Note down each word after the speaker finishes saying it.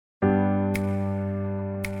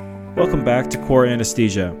Welcome back to Core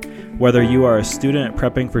Anesthesia. Whether you are a student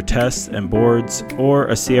prepping for tests and boards or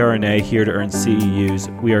a CRNA here to earn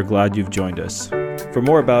CEUs, we are glad you've joined us. For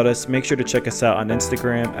more about us, make sure to check us out on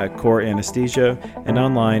Instagram at Core Anesthesia and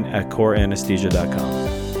online at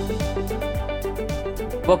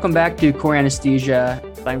coreanesthesia.com. Welcome back to Core Anesthesia.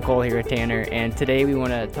 I'm Cole here with Tanner, and today we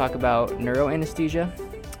want to talk about neuroanesthesia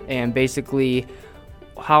and basically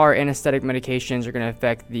how our anesthetic medications are going to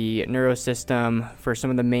affect the neurosystem for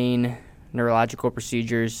some of the main neurological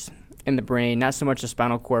procedures in the brain, not so much the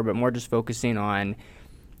spinal cord, but more just focusing on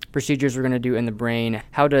procedures we're going to do in the brain.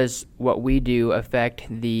 How does what we do affect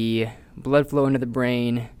the blood flow into the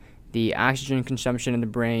brain, the oxygen consumption in the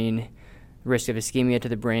brain, risk of ischemia to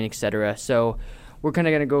the brain, etc. So we're kind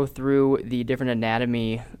of going to go through the different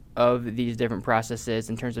anatomy of these different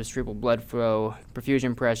processes in terms of cerebral blood flow,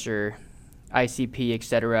 perfusion pressure, ICP,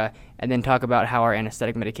 etc., and then talk about how our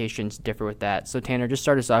anesthetic medications differ with that. So Tanner, just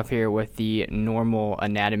start us off here with the normal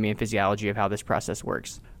anatomy and physiology of how this process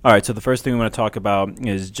works. All right, so the first thing we want to talk about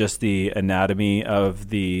is just the anatomy of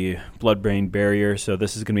the blood-brain barrier. So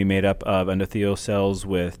this is going to be made up of endothelial cells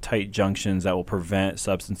with tight junctions that will prevent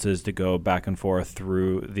substances to go back and forth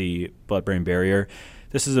through the blood-brain barrier.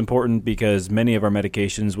 This is important because many of our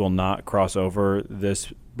medications will not cross over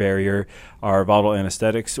this barrier. Our volatile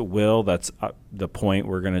anesthetics will. That's the point.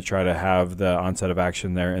 We're going to try to have the onset of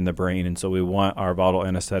action there in the brain. And so we want our volatile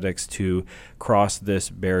anesthetics to cross this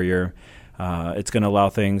barrier. It's going to allow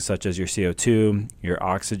things such as your CO2, your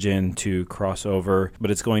oxygen to cross over, but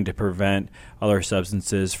it's going to prevent other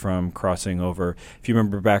substances from crossing over. If you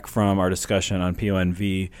remember back from our discussion on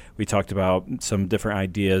PONV, we talked about some different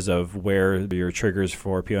ideas of where your triggers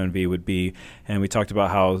for PONV would be, and we talked about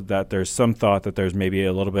how that there's some thought that there's maybe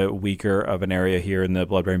a little bit weaker of an area here in the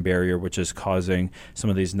blood-brain barrier, which is causing some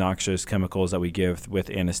of these noxious chemicals that we give with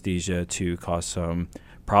anesthesia to cause some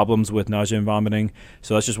problems with nausea and vomiting.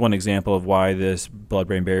 So that's just one example of why this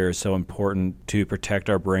blood-brain barrier is so important to protect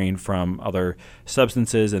our brain from other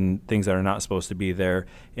substances and things that are not supposed to be there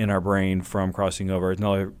in our brain from crossing over. It's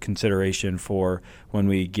another consideration for when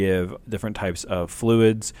we give different types of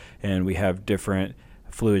fluids and we have different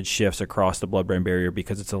fluid shifts across the blood-brain barrier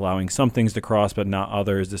because it's allowing some things to cross but not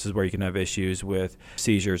others. This is where you can have issues with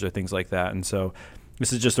seizures or things like that. And so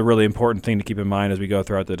this is just a really important thing to keep in mind as we go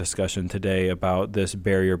throughout the discussion today about this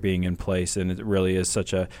barrier being in place, and it really is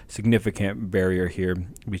such a significant barrier here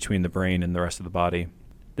between the brain and the rest of the body.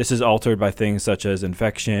 This is altered by things such as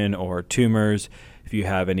infection or tumors, if you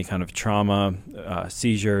have any kind of trauma,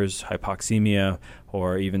 seizures, hypoxemia,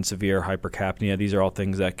 or even severe hypercapnia. These are all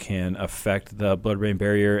things that can affect the blood-brain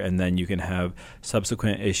barrier, and then you can have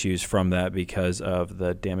subsequent issues from that because of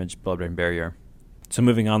the damaged blood-brain barrier. So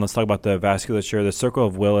moving on, let's talk about the vasculature. The circle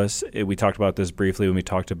of Willis, we talked about this briefly when we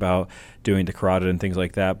talked about doing the carotid and things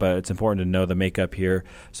like that, but it's important to know the makeup here.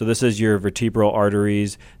 So this is your vertebral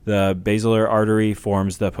arteries. The basilar artery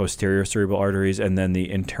forms the posterior cerebral arteries, and then the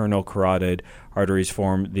internal carotid arteries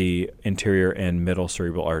form the interior and middle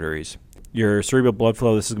cerebral arteries. Your cerebral blood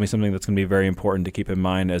flow, this is going to be something that's going to be very important to keep in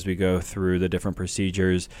mind as we go through the different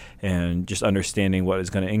procedures and just understanding what is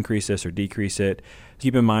going to increase this or decrease it.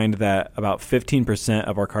 Keep in mind that about 15%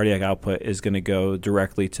 of our cardiac output is going to go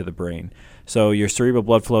directly to the brain. So your cerebral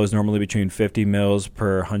blood flow is normally between 50 mils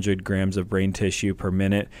per 100 grams of brain tissue per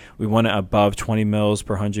minute. We want it above 20 mils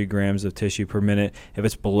per 100 grams of tissue per minute. If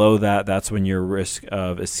it's below that, that's when your risk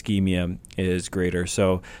of ischemia is greater.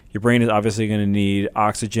 So your brain is obviously going to need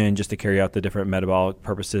oxygen just to carry out the different metabolic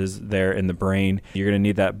purposes there in the brain. You're going to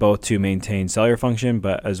need that both to maintain cellular function,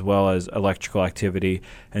 but as well as electrical activity.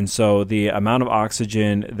 And so the amount of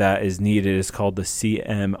oxygen that is needed is called the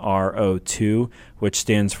CMRO2, which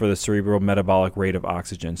stands for the cerebral metabolic rate of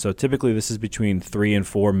oxygen. So typically this is between 3 and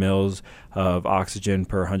 4 mils of oxygen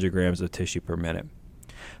per 100 grams of tissue per minute.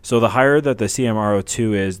 So the higher that the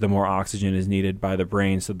CMRO2 is, the more oxygen is needed by the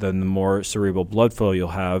brain, so then the more cerebral blood flow you'll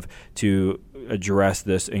have to address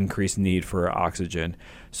this increased need for oxygen.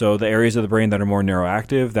 So the areas of the brain that are more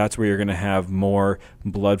neuroactive, that's where you're going to have more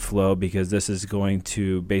blood flow because this is going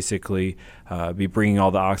to basically be bringing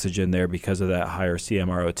all the oxygen there because of that higher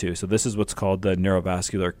CMRO2. So this is what's called the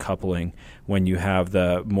neurovascular coupling when you have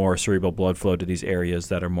the more cerebral blood flow to these areas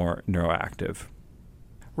that are more neuroactive.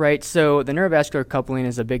 Right, so the neurovascular coupling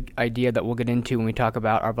is a big idea that we'll get into when we talk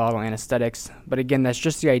about our volatile anesthetics. But again, that's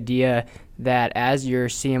just the idea that as your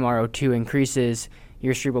CMRO2 increases,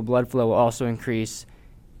 your cerebral blood flow will also increase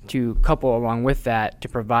to couple along with that to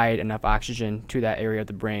provide enough oxygen to that area of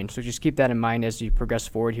the brain. So just keep that in mind as you progress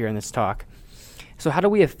forward here in this talk. So how do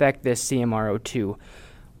we affect this CMRO2?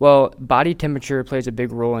 Well, body temperature plays a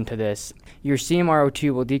big role into this. your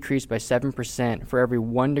CMRO2 will decrease by 7% for every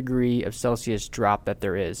 1 degree of Celsius drop that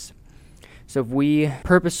there is. So if we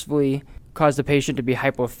purposefully cause the patient to be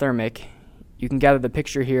hypothermic, you can gather the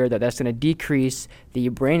picture here that that's going to decrease the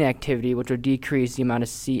brain activity, which will decrease the amount of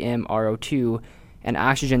CMRO2 and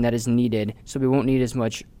oxygen that is needed, so we won't need as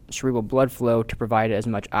much cerebral blood flow to provide as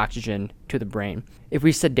much oxygen to the brain. If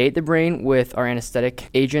we sedate the brain with our anesthetic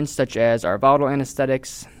agents such as our volatile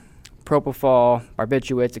anesthetics, propofol,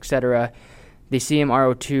 barbiturates, etc., the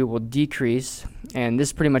CMRO2 will decrease, and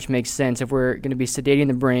this pretty much makes sense. If we're going to be sedating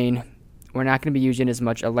the brain, we're not going to be using as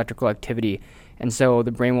much electrical activity, and so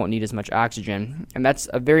the brain won't need as much oxygen. And that's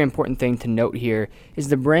a very important thing to note here, is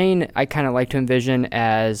the brain I kind of like to envision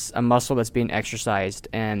as a muscle that's being exercised,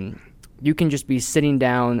 and you can just be sitting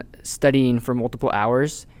down studying for multiple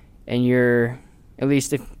hours, and at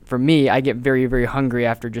least for me, I get very, very hungry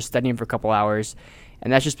after just studying for a couple hours,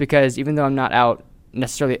 and that's just because even though I'm not out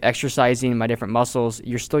necessarily exercising my different muscles,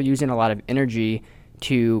 you're still using a lot of energy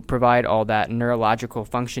to provide all that neurological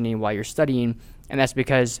functioning while you're studying, and that's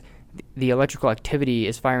because the electrical activity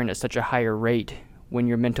is firing at such a higher rate when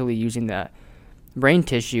you're mentally using the brain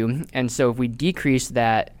tissue. And so if we decrease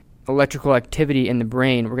that electrical activity in the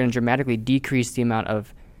brain, we're going to dramatically decrease the amount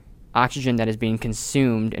of oxygen that is being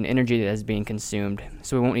consumed and energy that is being consumed,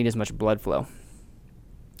 so we won't need as much blood flow.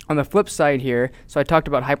 On the flip side here, so I talked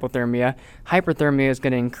about hypothermia. Hyperthermia is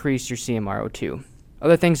going to increase your CMRO2.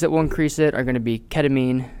 Other things that will increase it are going to be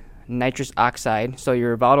ketamine, nitrous oxide. So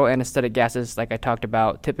your volatile anesthetic gases, like I talked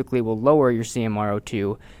about, typically will lower your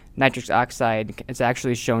CMRO2. Nitrous oxide is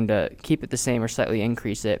actually shown to keep it the same or slightly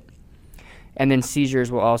increase it. And then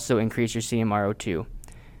seizures will also increase your CMRO2.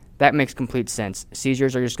 That makes complete sense.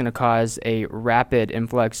 Seizures are just going to cause a rapid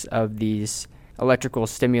influx of these electrical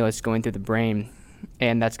stimulus going through the brain,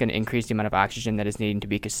 and that's going to increase the amount of oxygen that is needing to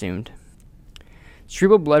be consumed.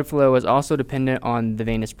 Cerebral blood flow is also dependent on the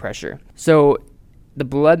venous pressure. So the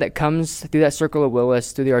blood that comes through that circle of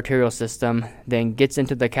Willis, through the arterial system, then gets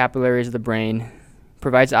into the capillaries of the brain,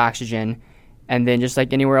 provides oxygen, and then just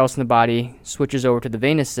like anywhere else in the body, switches over to the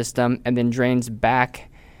venous system and then drains back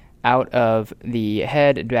out of the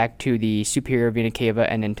head, back to the superior vena cava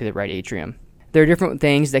and into the right atrium. There are different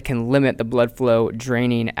things that can limit the blood flow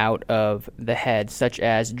draining out of the head, such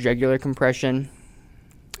as jugular compression,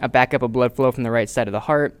 a backup of blood flow from the right side of the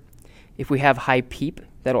heart. If we have high PEEP,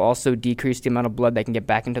 that'll also decrease the amount of blood that can get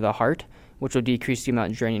back into the heart, which will decrease the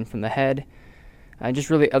amount draining from the head.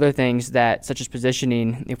 Just really other things that, such as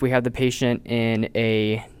positioning, if we have the patient in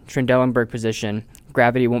a Trendelenburg position,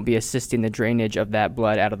 gravity won't be assisting the drainage of that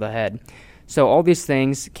blood out of the head. So all these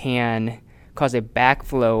things can cause a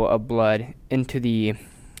backflow of blood into the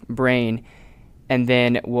brain, and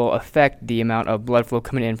then will affect the amount of blood flow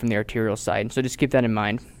coming in from the arterial side. So just keep that in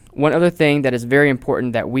mind. One other thing that is very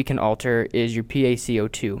important that we can alter is your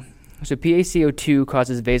PaCO2. So PaCO2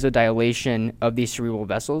 causes vasodilation of these cerebral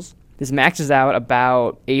vessels. This maxes out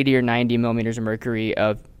about 80 or 90 millimeters of mercury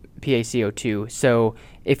of PaCO2. So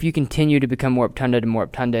if you continue to become more obtunded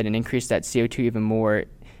and increase that CO2 even more,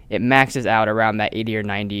 it maxes out around that 80 or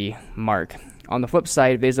 90 mark. On the flip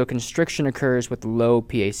side, vasoconstriction occurs with low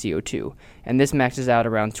PaCO2, and this maxes out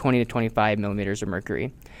around 20 to 25 millimeters of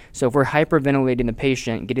mercury. So if we're hyperventilating the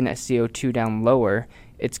patient, getting that CO2 down lower,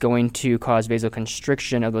 it's going to cause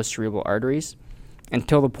vasoconstriction of those cerebral arteries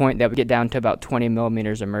until the point that we get down to about 20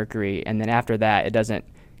 millimeters of mercury, and then after that, it doesn't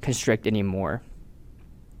constrict anymore.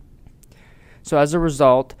 So as a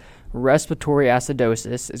result, respiratory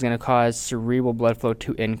acidosis is going to cause cerebral blood flow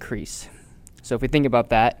to increase. So if we think about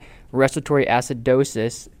that, respiratory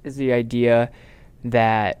acidosis is the idea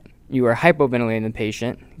that you are hypoventilating the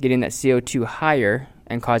patient, getting that CO2 higher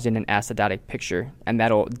and causing an acidotic picture, and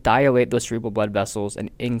that'll dilate those cerebral blood vessels and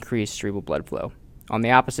increase cerebral blood flow. On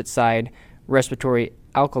the opposite side, respiratory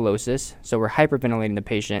alkalosis, so we're hyperventilating the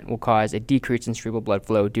patient, will cause a decrease in cerebral blood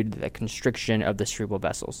flow due to the constriction of the cerebral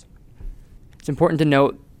vessels. It's important to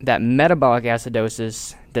note that metabolic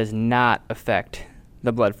acidosis does not affect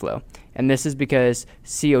the blood flow. And this is because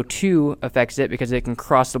CO2 affects it because it can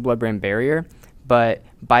cross the blood-brain barrier, but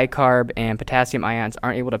bicarb and potassium ions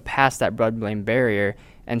aren't able to pass that blood-brain barrier.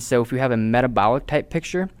 And so if you have a metabolic type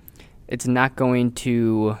picture, it's not going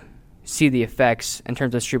to see the effects in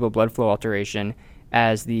terms of cerebral blood flow alteration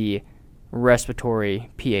as the respiratory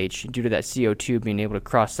pH due to that CO2 being able to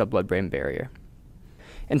cross the blood-brain barrier.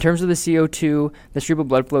 In terms of the CO2, the cerebral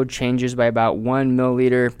blood flow changes by about 1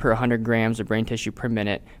 milliliter per 100 grams of brain tissue per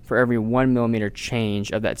minute for every 1 millimeter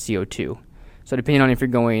change of that CO2. So depending on if you're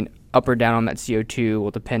going up or down on that CO2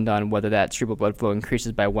 will depend on whether that cerebral blood flow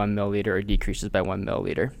increases by 1 milliliter or decreases by 1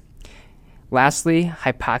 milliliter. Lastly,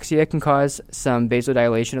 hypoxia can cause some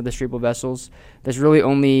vasodilation of the cerebral vessels. This really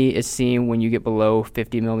only is seen when you get below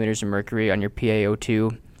 50 millimeters of mercury on your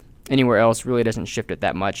PaO2. Anywhere else really doesn't shift it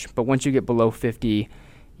that much. But once you get below 50,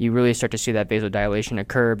 you really start to see that vasodilation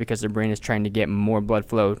occur because the brain is trying to get more blood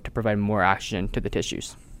flow to provide more oxygen to the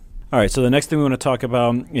tissues. All right, so the next thing we want to talk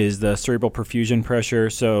about is the cerebral perfusion pressure.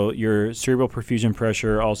 So your cerebral perfusion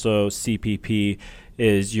pressure, also CPP,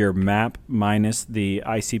 is your MAP minus the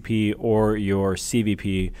ICP or your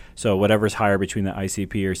CVP. So whatever's higher between the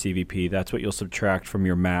ICP or CVP, that's what you'll subtract from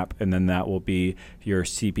your MAP, and then that will be your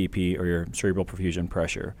CPP or your cerebral perfusion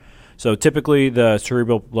pressure. So typically the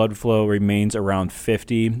cerebral blood flow remains around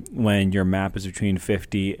 50 when your MAP is between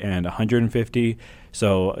 50 and 150.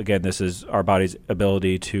 So again, this is our body's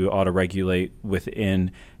ability to auto-regulate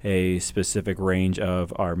within a specific range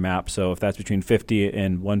of our MAP. So if that's between 50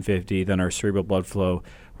 and 150, then our cerebral blood flow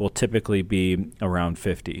will typically be around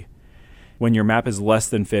 50. When your MAP is less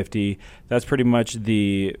than 50, that's pretty much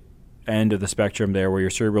the end of the spectrum there, where your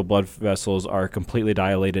cerebral blood vessels are completely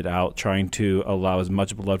dilated out, trying to allow as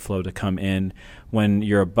much blood flow to come in. When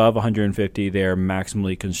you're above 150, they're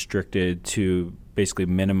maximally constricted to basically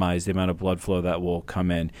minimize the amount of blood flow that will come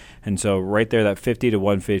in. And so right there, that 50 to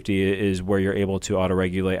 150 is where you're able to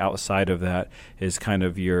auto-regulate. Outside of that is kind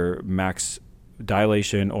of your max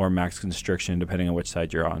dilation or max constriction, depending on which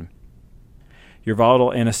side you're on. Your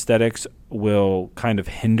volatile anesthetics will kind of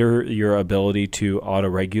hinder your ability to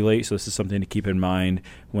auto-regulate. So this is something to keep in mind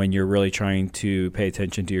when you're really trying to pay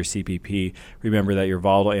attention to your CPP. Remember that your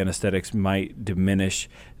volatile anesthetics might diminish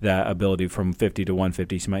that ability from 50 to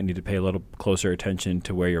 150. So you might need to pay a little closer attention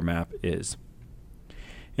to where your MAP is.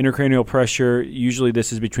 Intracranial pressure, usually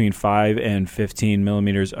this is between 5 and 15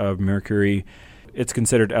 millimeters of mercury. It's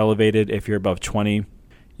considered elevated if you're above 20.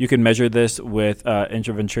 You can measure this with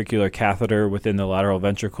intraventricular catheter within the lateral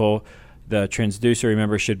ventricle. The transducer,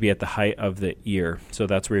 remember, should be at the height of the ear. So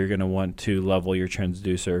that's where you're going to want to level your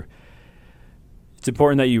transducer. It's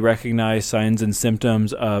important that you recognize signs and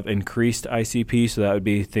symptoms of increased ICP. So that would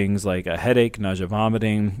be things like a headache, nausea,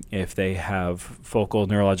 vomiting. If they have focal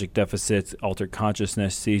neurologic deficits, altered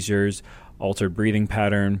consciousness, seizures, altered breathing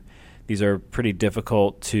pattern. These are pretty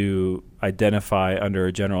difficult to identify under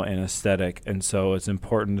a general anesthetic, and so it's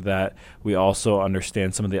important that we also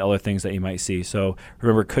understand some of the other things that you might see. So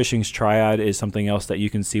remember, Cushing's triad is something else that you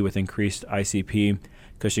can see with increased ICP.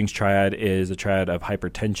 Cushing's triad is a triad of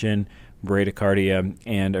hypertension, bradycardia,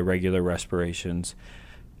 and irregular respirations.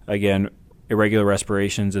 Again, irregular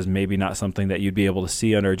respirations is maybe not something that you'd be able to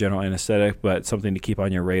see under a general anesthetic, but something to keep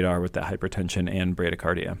on your radar with that hypertension and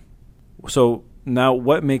bradycardia. So now,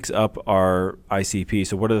 what makes up our ICP?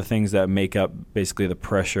 So what are the things that make up basically the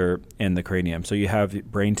pressure in the cranium? So you have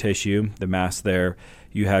brain tissue, the mass there,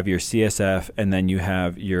 you have your CSF, and then you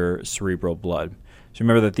have your cerebral blood. So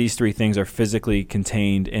remember that these three things are physically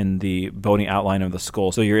contained in the bony outline of the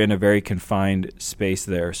skull. So you're in a very confined space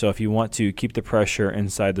there. So if you want to keep the pressure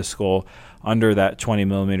inside the skull under that 20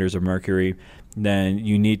 millimeters of mercury, then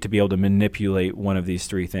you need to be able to manipulate one of these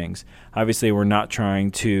three things. Obviously, we're not trying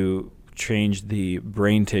to change the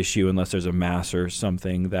brain tissue unless there's a mass or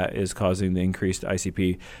something that is causing the increased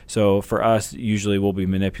ICP. So for us, usually we'll be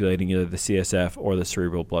manipulating either the CSF or the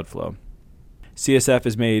cerebral blood flow. CSF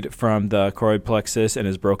is made from the choroid plexus and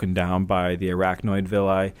is broken down by the arachnoid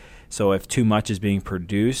villi. So if too much is being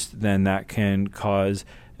produced, then that can cause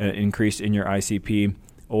an increase in your ICP,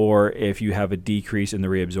 or if you have a decrease in the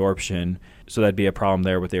reabsorption, so that'd be a problem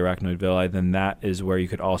there with the arachnoid villi, then that is where you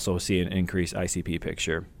could also see an increased ICP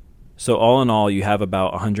picture. So all in all, you have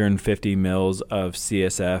about 150 mils of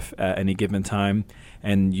CSF at any given time,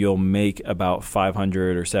 and you'll make about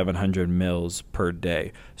 500 or 700 mils per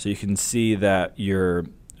day. So you can see that your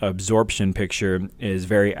absorption picture is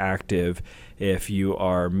very active if you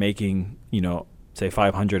are making, say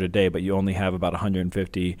 500 a day, but you only have about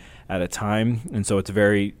 150 at a time. And so it's a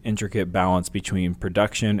very intricate balance between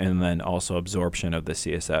production and then also absorption of the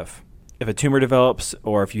CSF. If a tumor develops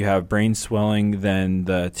or if you have brain swelling, then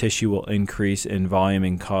the tissue will increase in volume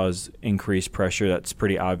and cause increased pressure. That's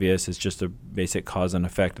pretty obvious. It's just a basic cause and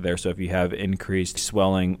effect there. So if you have increased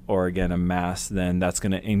swelling or, again, a mass, then that's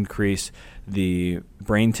going to increase the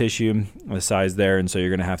brain tissue, the size there, and so you're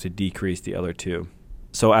going to have to decrease the other two.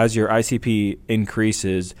 So as your ICP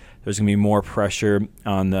increases, there's going to be more pressure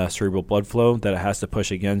on the cerebral blood flow that it has to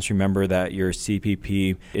push against. Remember that your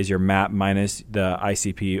CPP is your MAP minus the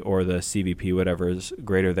ICP or the CVP, whatever is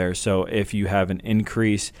greater there. So if you have an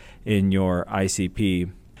increase in your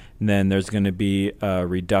ICP, then there's going to be a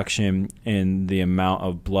reduction in the amount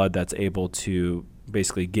of blood that's able to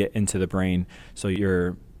basically get into the brain. So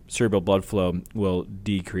your cerebral blood flow will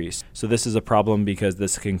decrease. So this is a problem because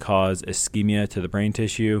this can cause ischemia to the brain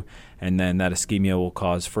tissue, and then that ischemia will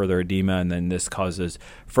cause further edema, and then this causes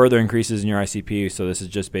further increases in your ICP. So this is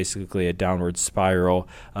just basically a downward spiral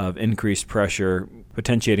of increased pressure,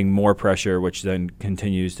 potentiating more pressure, which then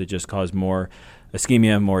continues to just cause more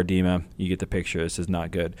ischemia, more edema. You get the picture. This is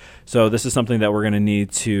not good. So this is something that we're going to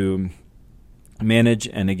need to manage.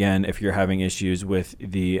 And again, if you're having issues with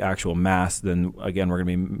the actual mass, then again, we're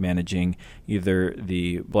going to be managing either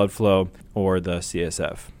the blood flow or the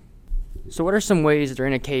CSF. So what are some ways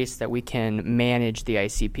during a case that we can manage the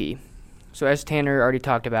ICP? So as Tanner already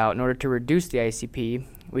talked about, in order to reduce the ICP,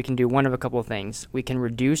 we can do one of a couple of things. We can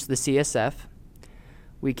reduce the CSF.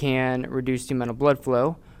 We can reduce the amount of blood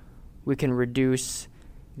flow. We can reduce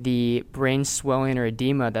the brain swelling or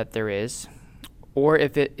edema that there is. Or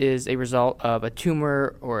if it is a result of a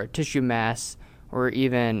tumor or a tissue mass or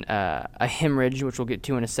even a hemorrhage, which we'll get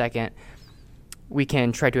to in a second, we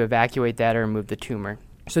can try to evacuate that or remove the tumor.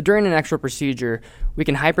 So during an actual procedure, we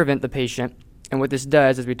can hypervent the patient. And what this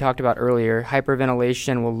does, as we talked about earlier,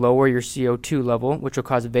 hyperventilation will lower your CO2 level, which will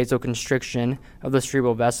cause vasoconstriction of the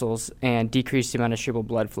cerebral vessels and decrease the amount of cerebral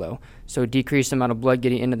blood flow. So decrease the amount of blood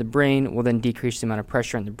getting into the brain will then decrease the amount of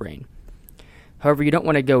pressure in the brain. However, you don't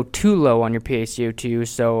want to go too low on your PaCO2,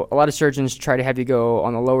 so a lot of surgeons try to have you go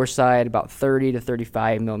on the lower side, about 30 to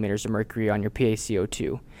 35 millimeters of mercury on your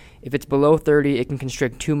PaCO2. If it's below 30, it can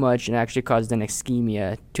constrict too much and actually cause an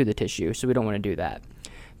ischemia to the tissue, so we don't want to do that.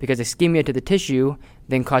 Because ischemia to the tissue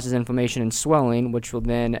then causes inflammation and swelling, which will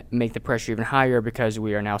then make the pressure even higher because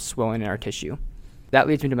we are now swelling in our tissue. That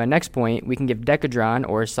leads me to my next point. We can give Decadron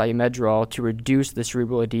or Salumedrol to reduce the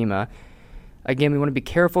cerebral edema. Again, we want to be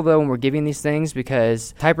careful, though, when we're giving these things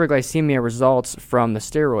because hyperglycemia results from the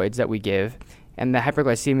steroids that we give, and the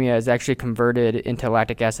hyperglycemia is actually converted into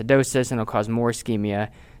lactic acidosis and will cause more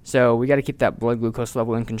ischemia. So we got to keep that blood glucose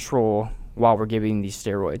level in control while we're giving these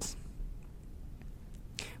steroids.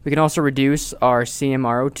 We can also reduce our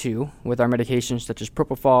CMRO2 with our medications such as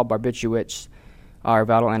propofol, barbiturates, our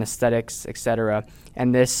vital anesthetics, etc.,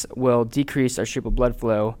 and this will decrease our cerebral blood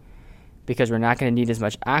flow because we're not going to need as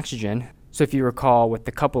much oxygen. So if you recall with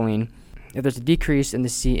the coupling, if there's a decrease in the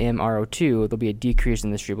CMRO2, there'll be a decrease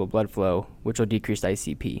in the cerebral blood flow, which will decrease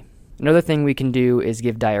ICP. Another thing we can do is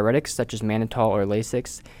give diuretics such as mannitol or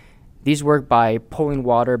Lasix. These work by pulling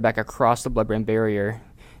water back across the blood-brain barrier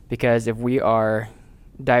because if we are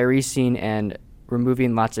diuresing and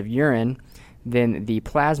removing lots of urine, then the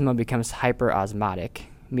plasma becomes hyperosmotic,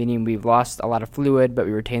 meaning we've lost a lot of fluid but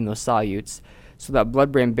we retain those solutes. So that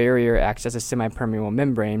blood-brain barrier acts as a semi-permeable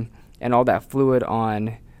membrane, and all that fluid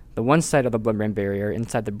on the one side of the blood-brain barrier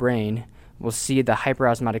inside the brain will see the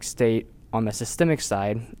hyperosmotic state on the systemic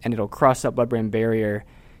side, and it'll cross that blood-brain barrier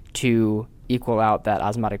to equal out that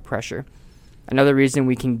osmotic pressure. Another reason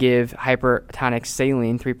we can give hypertonic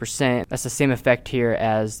saline 3%, that's the same effect here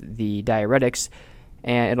as the diuretics,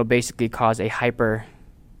 and it'll basically cause a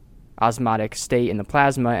hyperosmotic state in the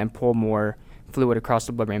plasma and pull more fluid across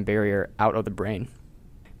the blood-brain barrier out of the brain.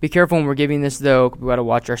 Be careful when we're giving this, though. We got to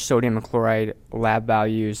watch our sodium and chloride lab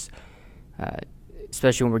values,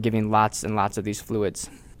 especially when we're giving lots and lots of these fluids.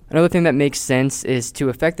 Another thing that makes sense is to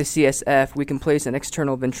affect the CSF, we can place an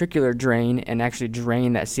external ventricular drain and actually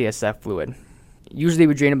drain that CSF fluid. Usually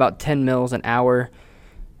we drain about 10 mils an hour.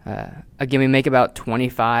 Again, we make about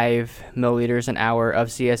 25 milliliters an hour of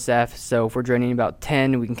CSF, so if we're draining about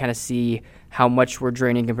 10, we can kind of see how much we're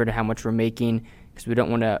draining compared to how much we're making because we don't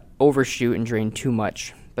want to overshoot and drain too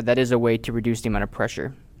much. But that is a way to reduce the amount of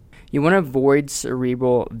pressure. You want to avoid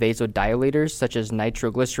cerebral vasodilators such as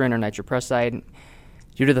nitroglycerin or nitroprusside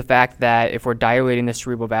due to the fact that if we're dilating the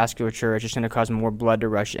cerebral vasculature, it's just going to cause more blood to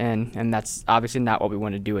rush in, and that's obviously not what we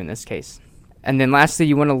want to do in this case. And then lastly,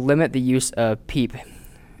 you want to limit the use of PEEP.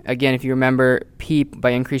 Again, if you remember, PEEP,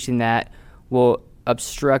 by increasing that, will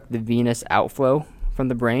obstruct the venous outflow from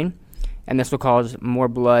the brain, and this will cause more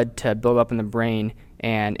blood to build up in the brain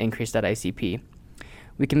and increase that ICP.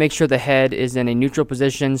 We can make sure the head is in a neutral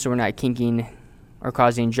position so we're not kinking or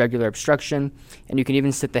causing jugular obstruction, and you can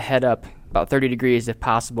even sit the head up about 30 degrees if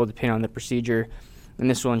possible, depending on the procedure, and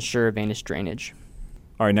this will ensure venous drainage.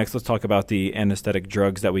 All right, next let's talk about the anesthetic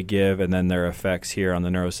drugs that we give and then their effects here on the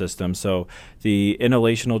neurosystem. So the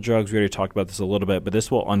inhalational drugs, we already talked about this a little bit, but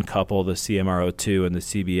this will uncouple the CMRO2 and the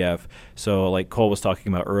CBF. So like Cole was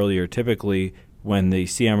talking about earlier, typically when the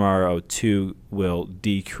CMRO2 will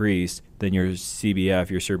decrease, then your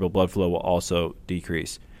CBF, your cerebral blood flow, will also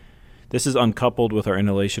decrease. This is uncoupled with our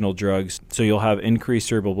inhalational drugs, so you'll have increased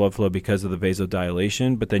cerebral blood flow because of the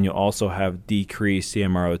vasodilation, but then you'll also have decreased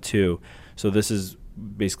CMRO2. So this is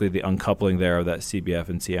basically the uncoupling there of that CBF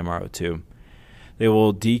and CMRO2. They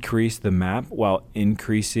will decrease the MAP while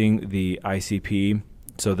increasing the ICP,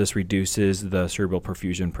 so this reduces the cerebral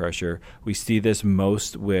perfusion pressure. We see this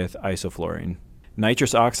most with isoflurane.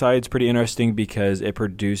 Nitrous oxide is pretty interesting because it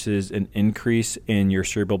produces an increase in your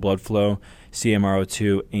cerebral blood flow,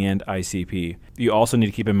 CMRO2, and ICP. You also need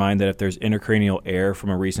to keep in mind that if there's intracranial air from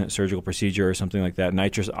a recent surgical procedure or something like that,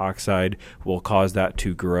 nitrous oxide will cause that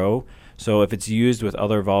to grow. So if it's used with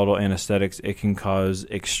other volatile anesthetics, it can cause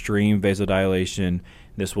extreme vasodilation.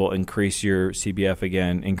 This will increase your CBF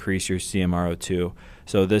again, increase your CMRO2.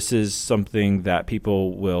 So this is something that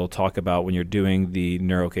people will talk about when you're doing the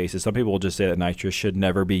neuro cases. Some people will just say that nitrous should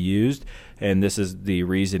never be used, and this is the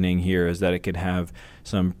reasoning here, is that it can have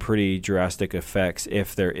some pretty drastic effects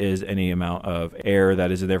if there is any amount of air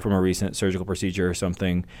that is in there from a recent surgical procedure or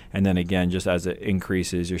something, and then again, just as it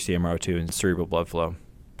increases your CMRO2 and cerebral blood flow.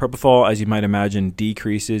 Propofol, as you might imagine,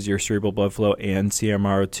 decreases your cerebral blood flow and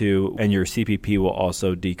CMRO2, and your CPP will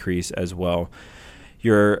also decrease as well.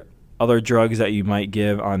 Your other drugs that you might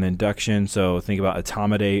give on induction, so think about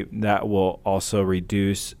etomidate, that will also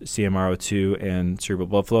reduce CMRO2 and cerebral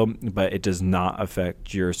blood flow, but it does not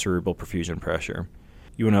affect your cerebral perfusion pressure.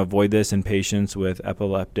 You want to avoid this in patients with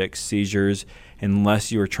epileptic seizures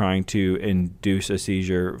unless you are trying to induce a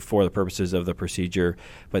seizure for the purposes of the procedure.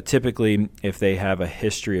 But typically, if they have a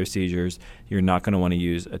history of seizures, you're not going to want to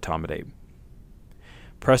use etomidate.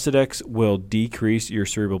 Precedex will decrease your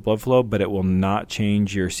cerebral blood flow, but it will not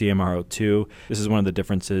change your CMRO2. This is one of the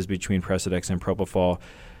differences between Precedex and Propofol,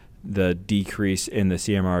 the decrease in the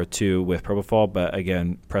CMRO2 with Propofol, but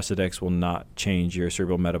again, Precedex will not change your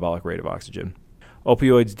cerebral metabolic rate of oxygen.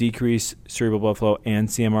 Opioids decrease cerebral blood flow and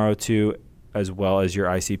CMRO2 as well as your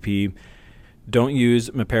ICP. Don't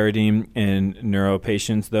use meperidine in neuro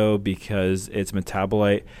patients though, because its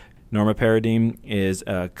metabolite normoperidine is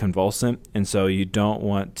a convulsant, and so you don't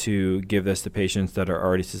want to give this to patients that are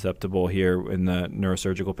already susceptible here in the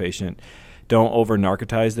neurosurgical patient. Don't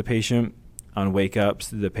over-narcotize the patient. On wake-ups,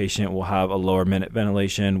 the patient will have a lower minute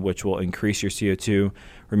ventilation, which will increase your CO2.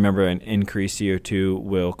 Remember, an increased CO2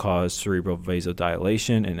 will cause cerebral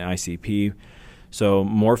vasodilation and ICP. So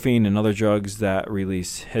morphine and other drugs that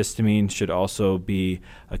release histamine should also be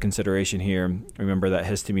a consideration here. Remember that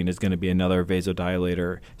histamine is going to be another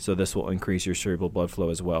vasodilator, so this will increase your cerebral blood flow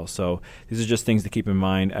as well. So these are just things to keep in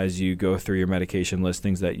mind as you go through your medication list,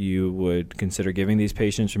 things that you would consider giving these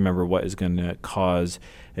patients. Remember what is going to cause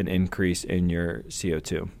an increase in your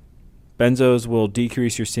CO2. Benzos will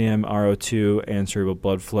decrease your CMRO2 and cerebral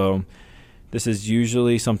blood flow. This is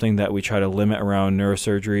usually something that we try to limit around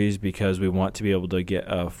neurosurgeries because we want to be able to get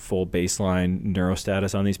a full baseline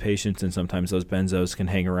neurostatus on these patients, and sometimes those benzos can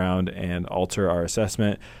hang around and alter our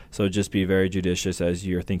assessment. So just be very judicious as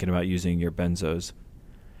you're thinking about using your benzos.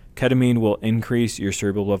 Ketamine will increase your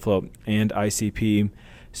cerebral blood flow and ICP.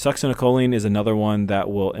 Succinylcholine is another one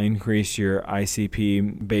that will increase your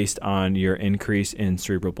ICP based on your increase in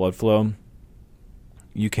cerebral blood flow.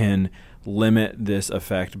 You can limit this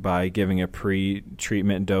effect by giving a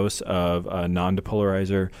pre-treatment dose of a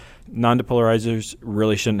non-depolarizer. Non-depolarizers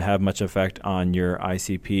really shouldn't have much effect on your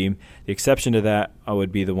ICP. The exception to that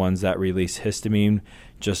would be the ones that release histamine,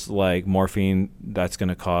 just like morphine, that's going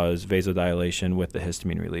to cause vasodilation with the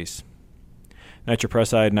histamine release.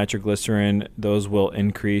 Nitroprusside, nitroglycerin, those will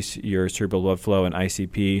increase your cerebral blood flow and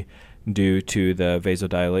ICP due to the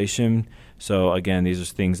vasodilation. So again, these are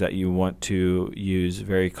things that you want to use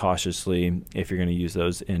very cautiously if you're going to use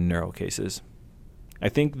those in neuro cases. I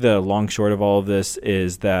think the long short of all of this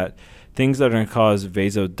is that things that are going to cause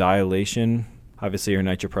vasodilation, obviously your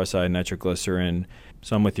nitroprusside, nitroglycerin,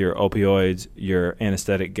 some with your opioids, your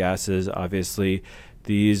anesthetic gases, obviously,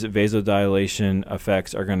 these vasodilation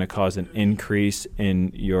effects are going to cause an increase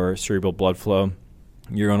in your cerebral blood flow.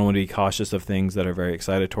 You're going to want to be cautious of things that are very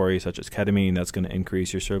excitatory, such as ketamine. That's going to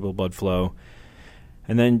increase your cerebral blood flow.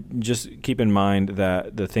 And then just keep in mind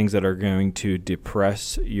that the things that are going to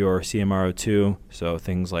depress your CMRO2, so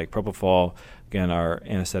things like propofol, again, our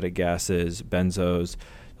anesthetic gases, benzos,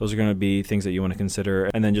 those are going to be things that you want to consider.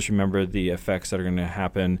 And then just remember the effects that are going to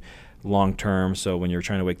happen long term. So when you're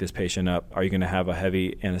trying to wake this patient up, are you going to have a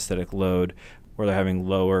heavy anesthetic load, or they're having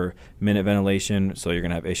lower minute ventilation, so you're going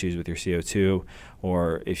to have issues with your CO2,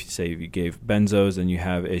 or if you say you gave benzos, then you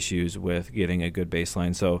have issues with getting a good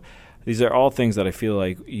baseline. So these are all things that I feel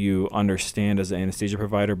like you understand as an anesthesia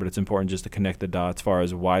provider, but it's important just to connect the dots as far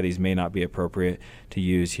as why these may not be appropriate to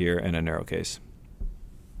use here in a neuro case.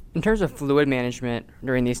 In terms of fluid management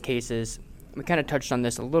during these cases, we kind of touched on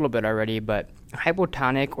this a little bit already, but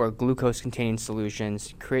hypotonic or glucose-containing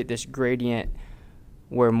solutions create this gradient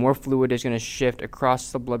where more fluid is going to shift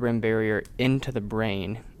across the blood-brain barrier into the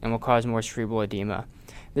brain and will cause more cerebral edema.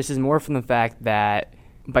 This is more from the fact that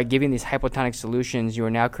by giving these hypotonic solutions, you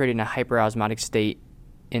are now creating a hyperosmotic state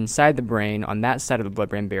inside the brain on that side of the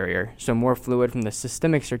blood-brain barrier. So more fluid from the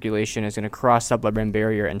systemic circulation is going to cross that blood-brain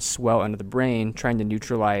barrier and swell into the brain, trying to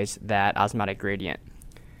neutralize that osmotic gradient.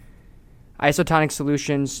 Isotonic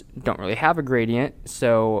solutions don't really have a gradient,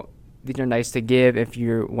 so these are nice to give if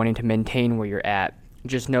you're wanting to maintain where you're at.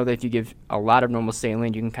 Just know that if you give a lot of normal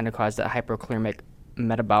saline, you can kind of cause that hyperkalemic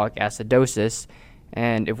metabolic acidosis.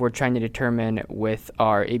 And if we're trying to determine with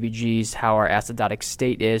our ABGs how our acidotic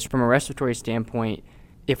state is from a respiratory standpoint,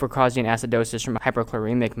 if we're causing acidosis from a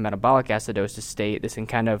hyperchloremic metabolic acidosis state, this can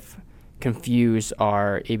kind of confuse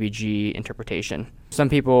our ABG interpretation. Some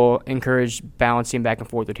people encourage balancing back and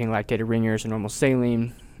forth between lactated ringers and normal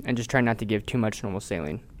saline, and just try not to give too much normal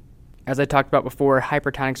saline. As I talked about before,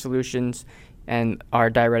 hypertonic solutions and our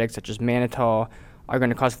diuretics such as mannitol are going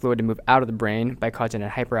to cause fluid to move out of the brain by causing a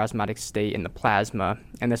hyperosmotic state in the plasma,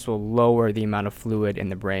 and this will lower the amount of fluid in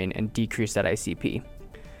the brain and decrease that ICP.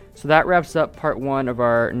 So that wraps up part one of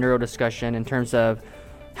our neuro discussion in terms of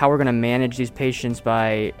how we're going to manage these patients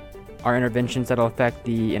by our interventions that will affect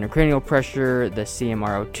the intracranial pressure, the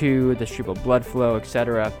CMRO2, the cerebral blood flow,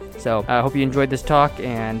 etc. So I hope you enjoyed this talk,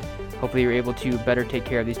 and hopefully you're able to better take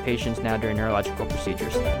care of these patients now during neurological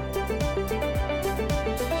procedures.